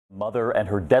Mother and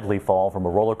her deadly fall from a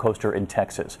roller coaster in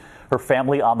Texas. Her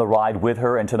family on the ride with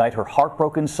her, and tonight her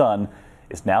heartbroken son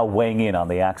is now weighing in on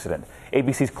the accident.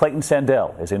 ABC's Clayton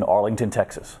Sandell is in Arlington,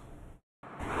 Texas.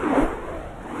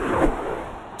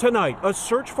 Tonight, a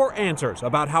search for answers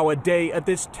about how a day at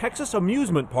this Texas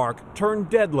amusement park turned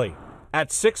deadly.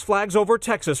 At Six Flags Over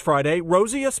Texas Friday,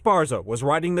 Rosie Esparza was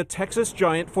riding the Texas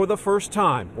Giant for the first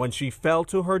time when she fell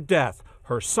to her death.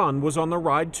 Her son was on the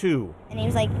ride too. And he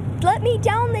was like, "Let me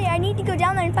down there. I need to go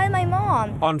down there and find my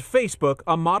mom." On Facebook,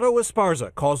 Amado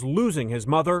Esparza calls losing his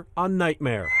mother a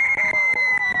nightmare.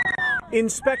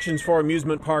 Inspections for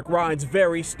amusement park rides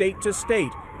vary state to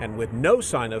state, and with no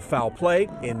sign of foul play,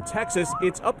 in Texas,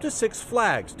 it's up to Six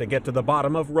Flags to get to the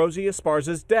bottom of Rosie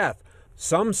Esparza's death.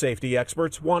 Some safety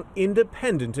experts want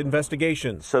independent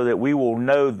investigations, so that we will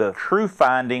know the true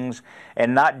findings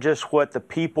and not just what the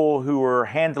people who are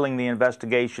handling the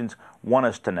investigations want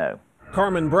us to know.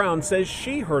 Carmen Brown says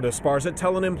she heard Esparza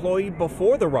tell an employee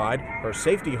before the ride her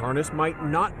safety harness might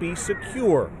not be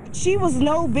secure. She was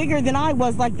no bigger than I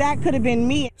was, like that could have been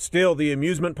me. Still, the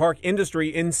amusement park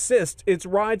industry insists its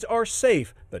rides are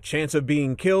safe. The chance of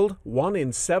being killed, 1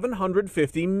 in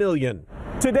 750 million.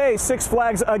 Today, Six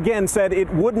Flags again said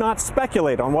it would not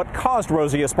speculate on what caused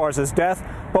Rosie Esparza's death,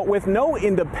 but with no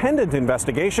independent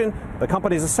investigation, the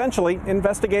company is essentially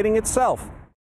investigating itself.